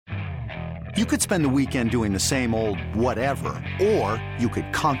You could spend the weekend doing the same old whatever, or you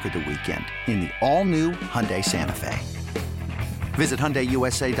could conquer the weekend in the all-new Hyundai Santa Fe. Visit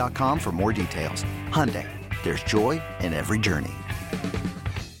HyundaiUSA.com for more details. Hyundai, there's joy in every journey.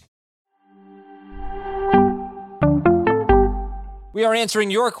 We are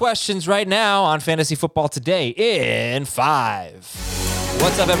answering your questions right now on Fantasy Football Today in 5.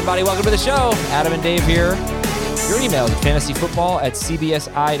 What's up, everybody? Welcome to the show. Adam and Dave here. Your email is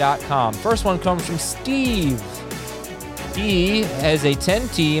fantasyfootball@cbsi.com. First one comes from Steve. He has a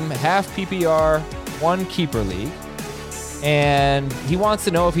 10-team, half PPR, one keeper league. And he wants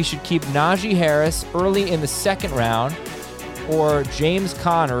to know if he should keep Najee Harris early in the second round or James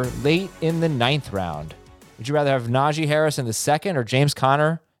Conner late in the 9th round. Would you rather have Najee Harris in the second or James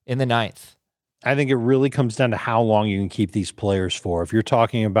Conner in the 9th? I think it really comes down to how long you can keep these players for. If you're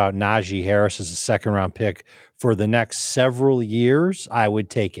talking about Najee Harris as a second-round pick for the next several years, I would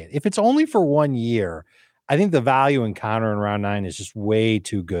take it. If it's only for 1 year, I think the value in Conner in round 9 is just way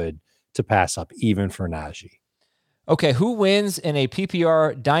too good to pass up, even for Najee. Okay, who wins in a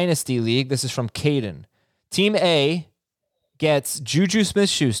PPR Dynasty League? This is from Caden. Team A gets Juju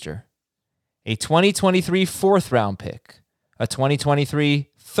Smith-Schuster, a 2023 4th-round pick, a 2023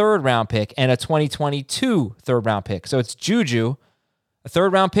 3rd-round pick, and a 2022 3rd-round pick. So it's Juju, a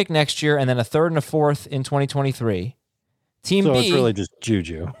 3rd-round pick next year, and then a 3rd and a 4th in 2023. Team so B. So it's really just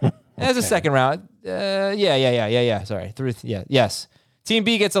Juju. As a second round. Yeah. Sorry. Yes. Team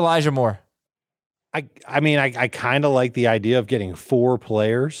B gets Elijah Moore. I mean, I kind of like the idea of getting 4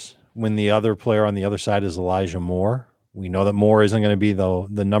 players when the other player on the other side is Elijah Moore. We know that Moore isn't going to be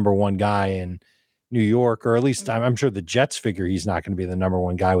the number one guy in New York, or at least I'm sure the Jets figure he's not going to be the number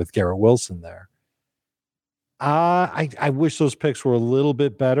one guy with Garrett Wilson there. I wish those picks were a little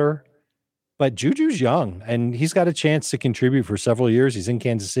bit better, but Juju's young and he's got a chance to contribute for several years. He's in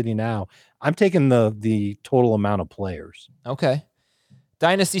Kansas City now. I'm taking the total amount of players. Okay.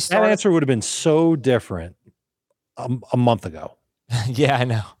 Dynasty startup. That answer would have been so different a month ago. Yeah, I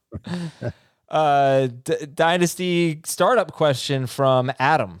know. Dynasty startup question from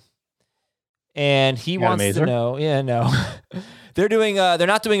Adam. And he wants to know, they're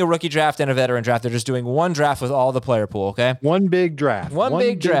not doing a rookie draft and a veteran draft. They're just doing one draft with all the player pool. Okay. One big draft. One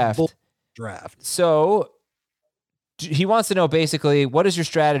big draft. So he wants to know basically, what is your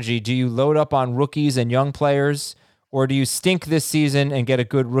strategy? Do you load up on rookies and young players, or do you stink this season and get a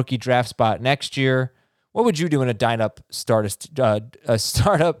good rookie draft spot next year? What would you do in a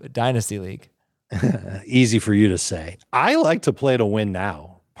startup dynasty league? Easy for you to say. I like to play to win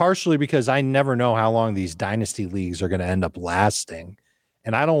now, partially because I never know how long these dynasty leagues are going to end up lasting.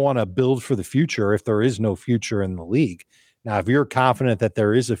 And I don't want to build for the future if there is no future in the league. Now, if you're confident that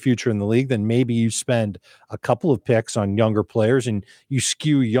there is a future in the league, then maybe you spend a couple of picks on younger players and you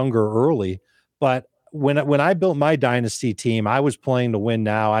skew younger early. But when I built my dynasty team, I was playing to win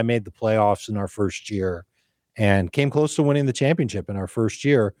now. I made the playoffs in our first year and came close to winning the championship in our first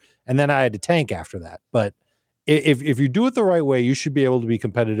year. And then I had to tank after that. But if you do it the right way, you should be able to be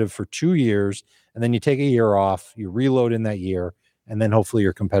competitive for 2 years. And then you take a year off, you reload in that year, and then hopefully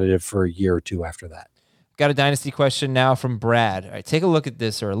you're competitive for a year or two after that. Got a dynasty question now from Brad. All right, take a look at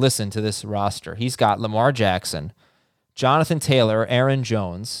this or listen to this roster. He's got Lamar Jackson, Jonathan Taylor, Aaron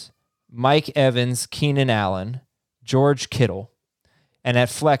Jones, Mike Evans, Keenan Allen, George Kittle. And at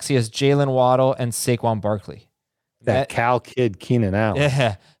flex, he has Jalen Waddle and Saquon Barkley. That Cal kid, Keenan Allen.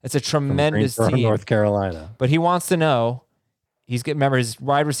 Yeah, it's a tremendous team. North Carolina. But he wants to know, remember, his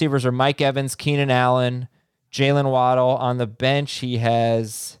wide receivers are Mike Evans, Keenan Allen, Jalen Waddle. On the bench, he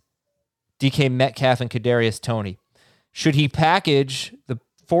has DK Metcalf and Kadarius Toney. Should he package the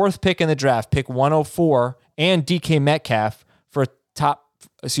 4th pick in the draft, pick 104, and DK Metcalf for a top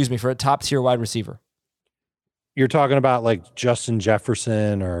tier wide receiver? You're talking about like Justin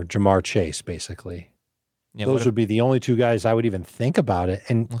Jefferson or Jamar Chase, basically. Yeah, those would be the only 2 guys I would even think about it.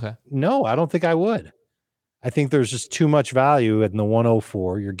 And no, I don't think I would. I think there's just too much value in the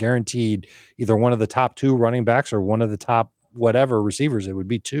 104. You're guaranteed either one of the top 2 running backs or one of the top whatever receivers. It would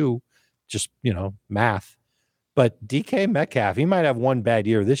be 2, just, math. But DK Metcalf, he might have one bad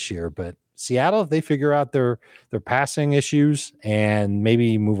year this year, but Seattle, if they figure out their passing issues and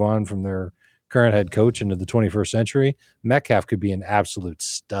maybe move on from their current head coach into the 21st century, Metcalf could be an absolute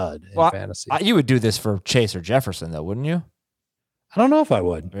stud in fantasy. You would do this for Chase or Jefferson, though, wouldn't you? I don't know if I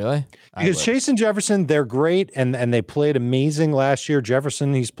would. Really? Because Chase and Jefferson, they're great, and they played amazing last year.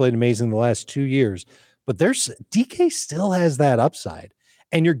 Jefferson, he's played amazing the last 2 years. But DK still has that upside.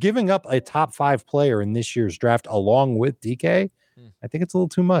 And you're giving up a top 5 player in this year's draft along with DK. I think it's a little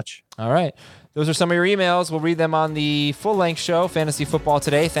too much. All right. Those are some of your emails. We'll read them on the full-length show, Fantasy Football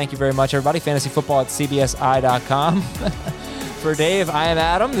Today. Thank you very much, everybody. fantasyfootball@cbsi.com. For Dave, I am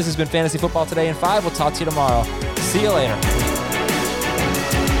Adam. This has been Fantasy Football Today in 5. We'll talk to you tomorrow. See you later.